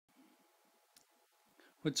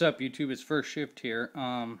What's up, YouTube? It's First Shift here.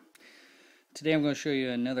 Today I'm going to show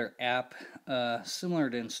you another app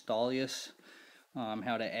similar to Installius,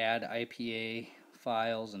 how to add IPA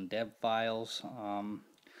files and dev files.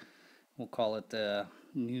 We'll call it the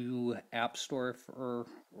new app store or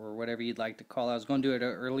whatever you'd like to call it. I was going to do it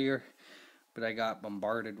earlier, but I got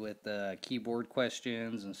bombarded with keyboard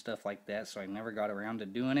questions and stuff like that, so I never got around to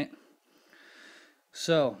doing it.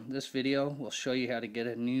 So this video will show you how to get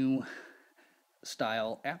a new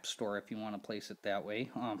style app store if you want to place it that way.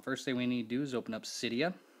 First thing we need to do is open up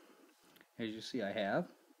Cydia. As you see, I have.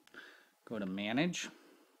 Go to Manage,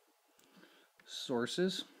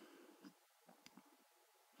 Sources,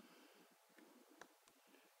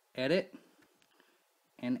 Edit,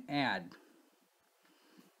 and Add.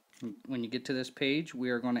 When you get to this page, we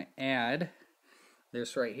are going to add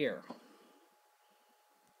this right here.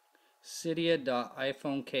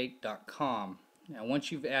 Cydia.iPhoneCake.com. Now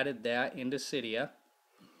once you've added that into Cydia,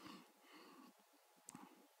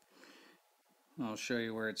 I'll show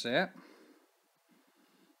you where it's at.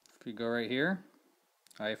 If you go right here,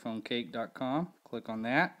 iPhoneCake.com, click on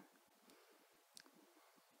that.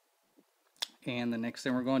 And the next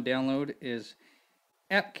thing we're going to download is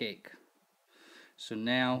AppCake. So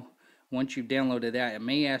now, once you've downloaded that, it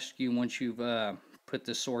may ask you once you've put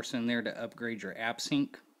the source in there to upgrade your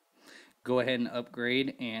AppSync. Go ahead and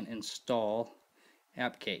upgrade and install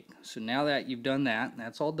AppCake. So now that you've done that,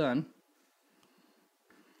 that's all done.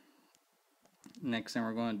 Next thing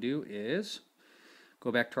we're going to do is go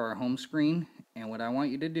back to our home screen, and what I want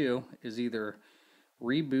you to do is either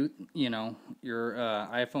reboot, your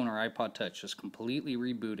iPhone or iPod Touch. Just completely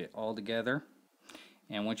reboot it all together.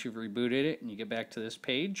 And once you've rebooted it and you get back to this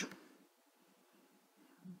page,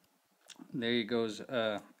 there you goes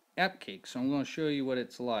AppCake. So I'm going to show you what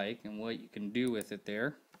it's like and what you can do with it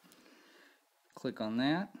there. Click on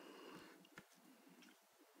that.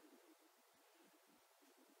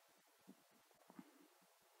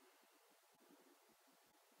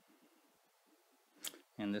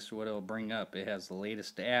 And this is what it'll bring up. It has the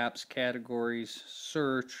latest apps, categories,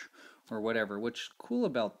 search, or whatever. What's cool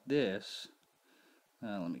about this,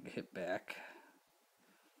 let me hit back.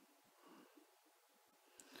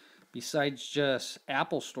 Besides just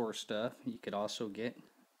Apple Store stuff, you could also get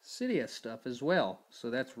Cydia stuff as well. So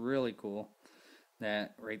that's really cool.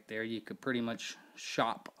 That right there, you could pretty much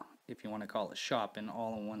shop, if you want to call it shopping,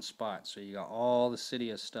 all in one spot. So you got all the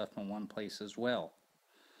Cydia stuff in one place as well.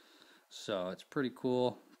 So it's pretty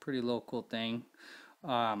cool, pretty little cool thing.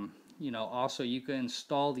 Also you can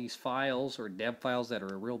install these files or dev files that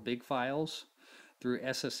are real big files through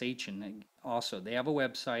SSH, and also they have a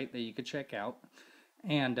website that you could check out.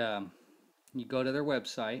 And you go to their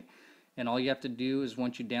website, and all you have to do is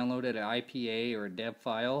once you download an IPA or a dev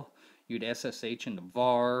file, you'd SSH into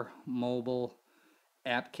var, mobile,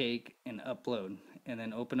 AppCake, and upload. And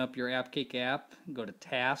then open up your AppCake app, go to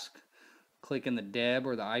task, click in the deb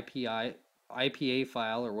or the IPA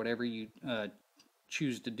file or whatever you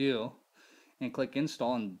choose to do, and click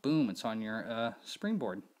install, and boom, it's on your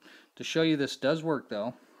springboard. To show you this does work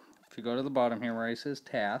though, if you go to the bottom here where it says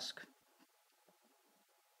task,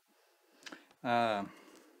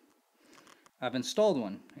 I've installed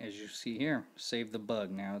one, as you see here. Save the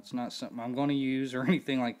bug. Now it's not something I'm going to use or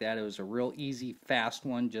anything like that. It was a real easy, fast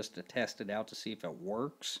one just to test it out to see if it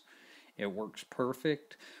works. It works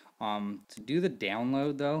perfect. To do the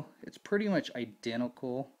download though, it's pretty much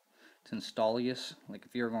identical to Installius. Like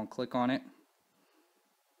if you're going to click on it,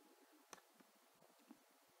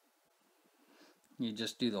 you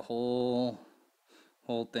just do the whole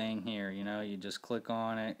thing here. You just click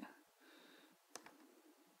on it.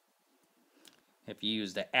 If you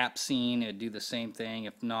use the AppSync, it'd do the same thing.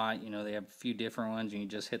 If not, they have a few different ones, and you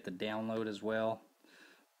just hit the download as well.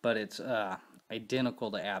 But it's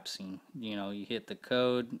identical to AppSync. You hit the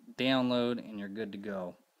code, download, and you're good to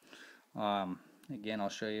go. Again, I'll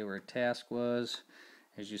show you where task was.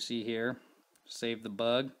 As you see here, save the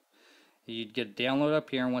bug. You'd get download up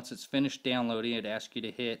here, and once it's finished downloading, it'd ask you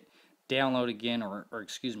to hit download again, or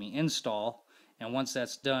excuse me, install. And once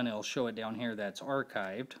that's done, it'll show it down here that's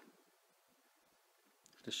archived.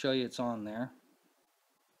 To show you it's on there.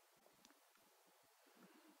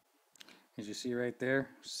 As you see right there,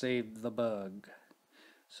 save the bug.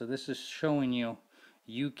 So this is showing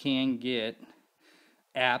you can get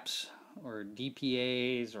apps or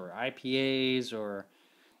DPAs or IPAs or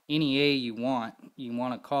any A you want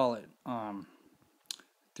to call it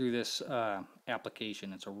through this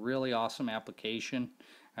application. It's a really awesome application.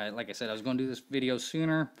 Like I said, I was going to do this video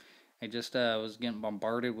sooner. I just was getting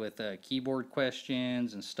bombarded with keyboard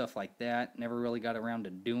questions and stuff like that. Never really got around to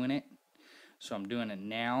doing it, so I'm doing it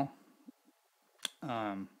now.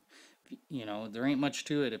 You know, there ain't much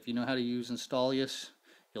to it. If you know how to use Installius,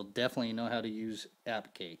 you'll definitely know how to use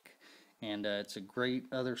AppCake. And it's a great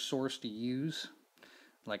other source to use.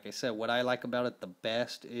 Like I said, what I like about it the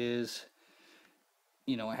best is,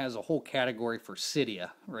 you know, it has a whole category for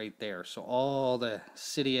Cydia right there. So all the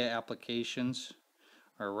Cydia applications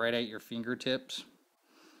are right at your fingertips.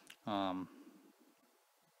 Again,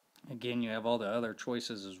 you have all the other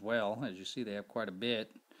choices as well. As you see, they have quite a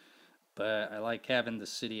bit. But I like having the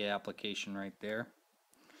Cydia application right there.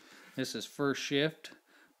 This is First Shift.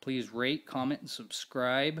 Please rate, comment, and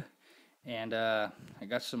subscribe. And I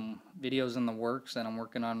got some videos in the works that I'm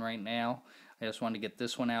working on right now. I just wanted to get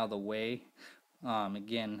this one out of the way.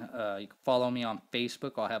 Again, you can follow me on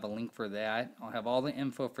Facebook. I'll have a link for that. I'll have all the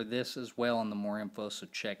info for this as well and the more info, so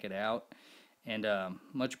check it out. And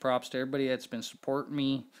much props to everybody that's been supporting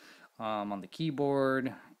me on the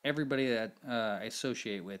keyboard, everybody that I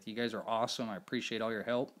associate with. You guys are awesome. I appreciate all your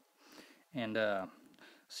help. And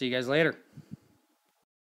see you guys later.